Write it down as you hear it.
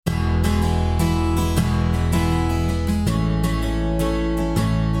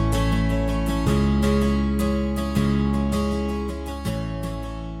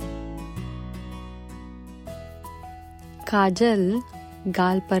काजल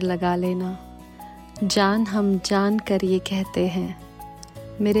गाल पर लगा लेना, जान हम जान कर ये कहते हैं,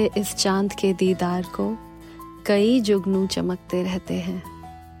 मेरे इस चांद के दीदार को कई जुगनू चमकते रहते हैं।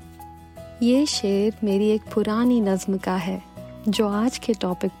 ये शेर मेरी एक पुरानी नज्म का है जो आज के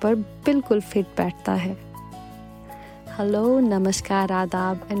टॉपिक पर बिल्कुल फिट बैठता है। हेलो, नमस्कार,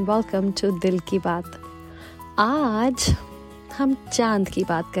 आदाब एंड वेलकम टू दिल की बात। आज हम चांद की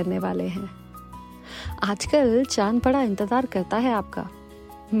बात करने वाले हैं। आजकल चांद बड़ा इंतजार करता है आपका।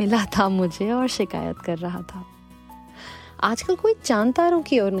 मिला था मुझे और शिकायत कर रहा था। आजकल कोई चांद तारों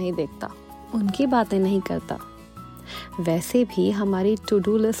की ओर नहीं देखता, उनकी बातें नहीं करता। वैसे भी हमारी टू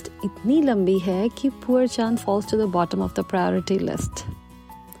डू लिस्ट इतनी लंबी है कि पुअर चांद falls to the bottom of the priority list.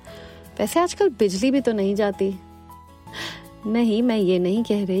 वैसे आजकल बिजली भी तो नहीं जाती। नहीं, मैं ये नहीं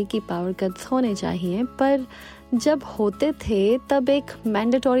कह रही कि पावर कट्स होने चाहिए, पर जब होते थे तब एक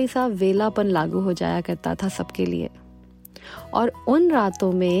मैंडेटरी सा वेलापन लागू हो जाया करता था सबके लिए। और उन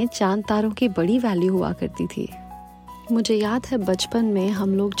रातों में चांद तारों की बड़ी वैल्यू हुआ करती थी। मुझे याद है बचपन में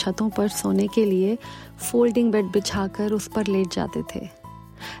हम लोग छतों पर सोने के लिए फोल्डिंग बेड बिछाकर उस पर लेट जाते थे।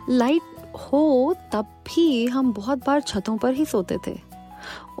 लाइट हो तब भी हम बहुत बार छतों पर ही सोते थे।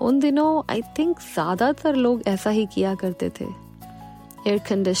 उन दिनों आई थिंक ज़्यादातर लोग ऐसा ही किया करते थे। एयर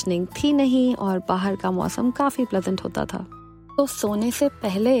कंडीशनिंग थी नहीं और बाहर का मौसम काफ़ी प्लेजेंट होता था, तो सोने से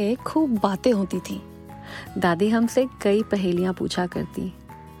पहले खूब बातें होती थी। दादी हमसे कई पहेलियाँ पूछा करती।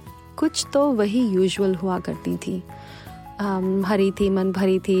 कुछ तो वही यूजुअल हुआ करती थी। हरी थी मन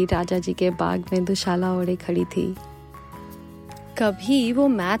भरी थी, राजा जी के बाग में दुशाला ओढ़े खड़ी थी। कभी वो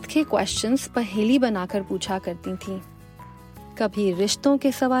मैथ के क्वेश्चंस पहेली बनाकर पूछा करती थी, कभी रिश्तों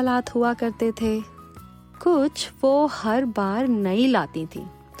के सवालात हुआ करते थे। कुछ वो हर बार नई लाती थी।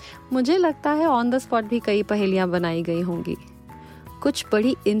 मुझे लगता है ऑन द स्पॉट भी कई पहेलियाँ बनाई गई होंगी। कुछ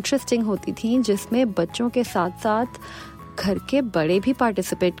बड़ी इंटरेस्टिंग होती थी जिसमें बच्चों के साथ साथ घर के बड़े भी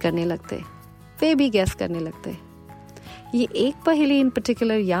पार्टिसिपेट करने लगते, वे भी गैस करने लगते। ये एक पहेली इन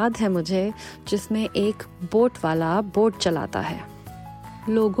पर्टिकुलर याद है मुझे, जिसमें एक बोट वाला बोट चलाता है,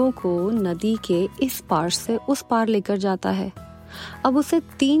 लोगों को नदी के इस पार से उस पार लेकर जाता है। अब उसे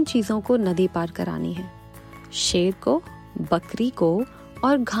 3 चीजों को नदी पार करानी है, शेर को, बकरी को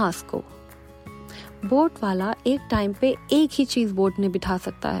और घास को। बोट वाला एक टाइम पे एक ही चीज बोट में बिठा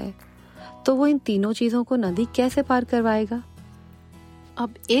सकता है, तो वो इन तीनों चीजों को नदी कैसे पार करवाएगा?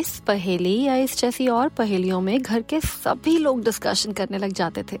 अब इस पहेली या इस जैसी और पहेलियों में घर के सभी लोग डिस्कशन करने लग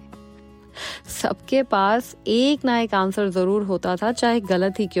जाते थे। सबके पास एक ना एक आंसर जरूर होता था, चाहे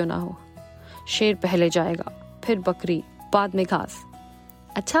गलत ही क्यों ना हो। शेर पहले जाएगा, फिर बकरी, बाद में घास।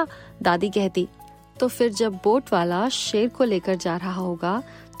 अच्छा, दादी कहती, तो फिर जब बोट वाला शेर को लेकर जा रहा होगा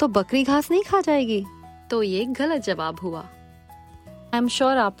तो बकरी घास नहीं खा जाएगी? तो ये गलत जवाब हुआ। आई एम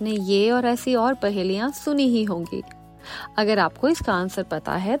श्योर आपने ये और ऐसी और पहेलियां सुनी ही होंगी। अगर आपको इसका आंसर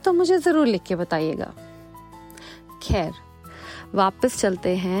पता है तो मुझे जरूर लिख के बताइएगा। खैर, वापस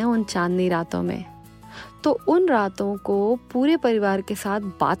चलते हैं उन चांदनी रातों में। तो उन रातों को पूरे परिवार के साथ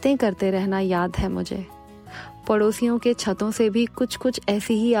बातें करते रहना याद है मुझे। पड़ोसियों के छतों से भी कुछ कुछ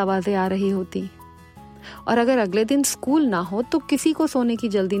ऐसी ही आवाजें आ रही होती। और अगर अगले दिन स्कूल ना हो तो किसी को सोने की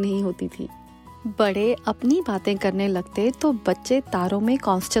जल्दी नहीं होती थी। बड़े अपनी बातें करने लगते तो बच्चे तारों में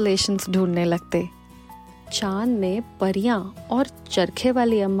कॉन्स्टलेशंस ढूंढने लगते। चांद में परियां और चरखे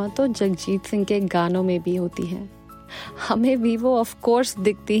वाली अम्मा तो जगजीत सिंह के गानों में भी होती हैं। हमें भी वो ऑफ कोर्स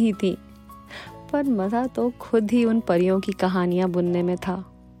दिखती ही थी, पर मजा तो खुद ही उन परियों की कहानियां बुनने में था,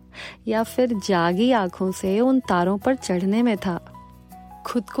 या फिर जागी आंखों से उन तारों पर चढ़ने में था।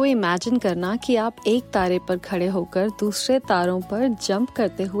 खुद को इमेजिन करना कि आप एक तारे पर खड़े होकर दूसरे तारों पर जंप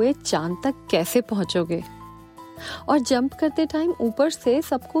करते हुए चांद तक कैसे पहुंचोगे, और जंप करते टाइम ऊपर से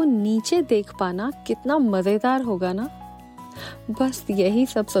सबको नीचे देख पाना कितना मजेदार होगा ना। बस यही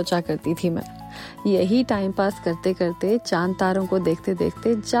सब सोचा करती थी मैं। यही टाइम पास करते करते चांद तारों को देखते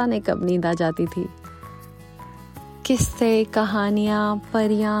देखते जाने कब नींद आ जाती थी। किस्से, कहानियां,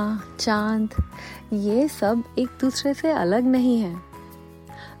 परियां, चांद, ये सब एक दूसरे से अलग नहीं है।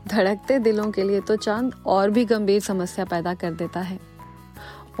 धड़कते दिलों के लिए तो चांद और भी गंभीर समस्या पैदा कर देता है।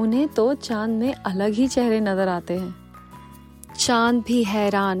 उन्हें तो चांद में अलग ही चेहरे नजर आते हैं। चांद भी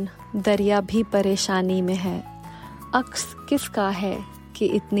हैरान, दरिया भी परेशानी में है, अक्स किसका है कि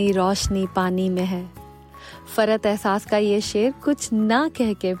इतनी रोशनी पानी में है। फरत एहसास का ये शेर कुछ ना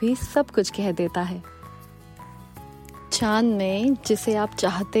कह के भी सब कुछ कह देता है। चांद में जिसे आप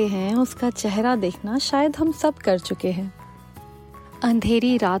चाहते हैं उसका चेहरा देखना शायद हम सब कर चुके हैं।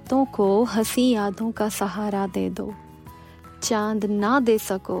 अंधेरी रातों को हंसी यादों का सहारा दे दो, चांद ना दे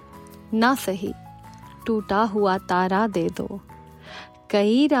सको ना सही, टूटा हुआ तारा दे दो।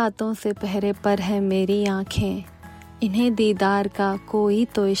 कई रातों से पहरे पर है मेरी आंखें, इन्हें दीदार का कोई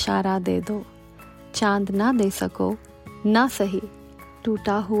तो इशारा दे दो, चांद ना दे सको ना सही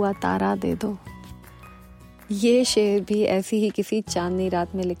टूटा हुआ तारा दे दो। ये शेर भी ऐसी ही किसी चांदनी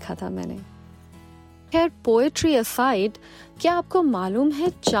रात में लिखा था मैंने। खैर, पोएट्री असाइड, क्या आपको मालूम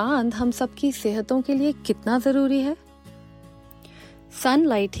है चांद हम सबकी सेहतों के लिए कितना जरूरी है?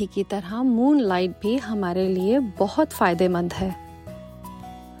 सनलाइट ही की तरह मूनलाइट भी हमारे लिए बहुत फायदेमंद है।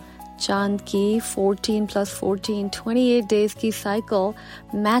 चांद की 14 + 14 28 डेज की cycle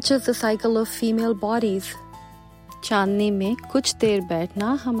matches the cycle of female bodies. चांदनी में कुछ देर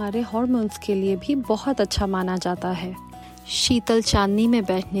बैठना हमारे हार्मोन्स के लिए भी बहुत अच्छा माना जाता है। शीतल चांदनी में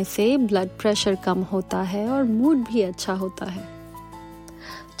बैठने से ब्लड प्रेशर कम होता है और मूड भी अच्छा होता है।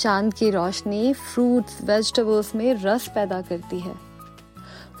 चांद की रोशनी फ्रूट्स वेजिटेबल्स में रस पैदा करती है।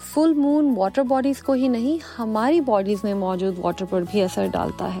 फुल मून वाटर बॉडीज को ही नहीं, हमारी बॉडीज में मौजूद वाटर पर भी असर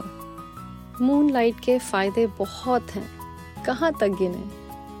डालता है। मून लाइट के फायदे बहुत हैं, कहाँ तक गिने।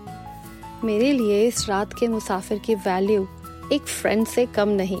 मेरे लिए इस रात के मुसाफिर की वैल्यू एक फ्रेंड से कम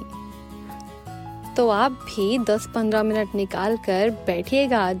नहीं। तो आप भी 10-15 मिनट निकाल कर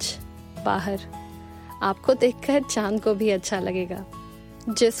बैठिएगा आज बाहर। आपको देखकर चांद को भी अच्छा लगेगा।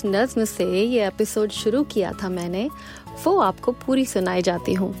 जिस नज्म से ये एपिसोड शुरू किया था मैंने, वो आपको पूरी सुनाई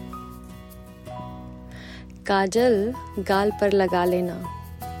जाती हूँ। काजल गाल पर लगा लेना,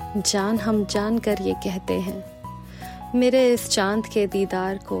 जान हम जान कर ये कहते हैं, मेरे इस चांद के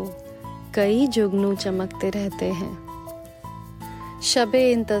दीदार को कई जुगनू चमकते रहते हैं।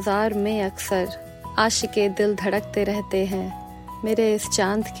 शबे इंतजार में अक्सर आशिके दिल धड़कते रहते हैं, मेरे इस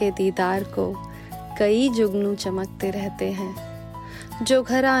चांद के दीदार को कई जुगनू चमकते रहते हैं। जो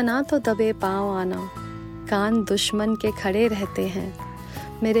घर आना तो दबे पाँव आना, कान दुश्मन के खड़े रहते हैं,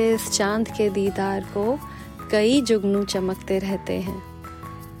 मेरे इस चांद के दीदार को कई जुगनू चमकते रहते हैं।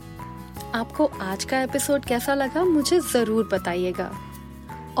 आपको आज का एपिसोड कैसा लगा मुझे ज़रूर बताइएगा,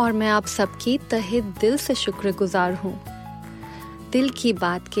 और मैं आप सबकी तहे दिल से शुक्रगुजार हूँ। दिल की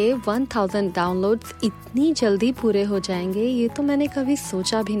बात के 1000 डाउनलोड्स इतनी जल्दी पूरे हो जाएंगे ये तो मैंने कभी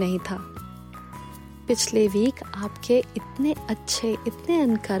सोचा भी नहीं था। पिछले वीक आपके इतने अच्छे, इतने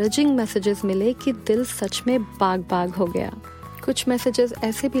एनकरेजिंग मैसेजेस मिले कि दिल सच में बाग बाग हो गया। कुछ मैसेजेस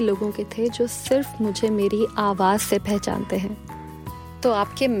ऐसे भी लोगों के थे जो सिर्फ मुझे मेरी आवाज़ से पहचानते हैं। तो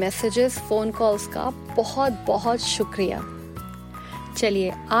आपके मैसेजेस, फ़ोन कॉल्स का बहुत बहुत शुक्रिया।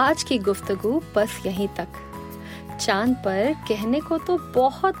 चलिए, आज की गुफ्तगू बस यहीं तक। चांद पर कहने को तो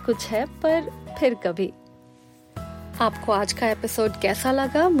बहुत कुछ है, पर फिर कभी। आपको आज का एपिसोड कैसा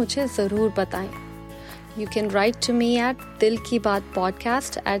लगा मुझे ज़रूर बताएं। You can write to me at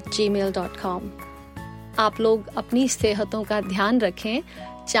dilkibaatpodcast@gmail.com। आप लोग अपनी सेहतों का ध्यान रखें,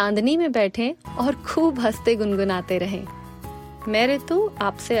 चांदनी में बैठें और खूब हंसते गुनगुनाते रहें। मैं ऋतु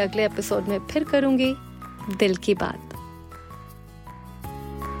आपसे अगले एपिसोड में फिर करूंगी दिल की बात।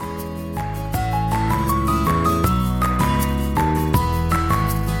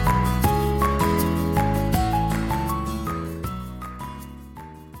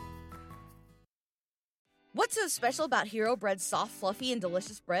 What's so special about Hero Bread's soft, fluffy, and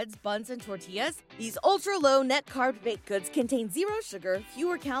delicious breads, buns, and tortillas? These ultra-low net-carb baked goods contain zero sugar,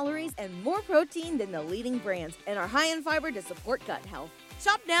 fewer calories, and more protein than the leading brands, and are high in fiber to support gut health.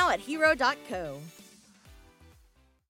 Shop now at hero.co.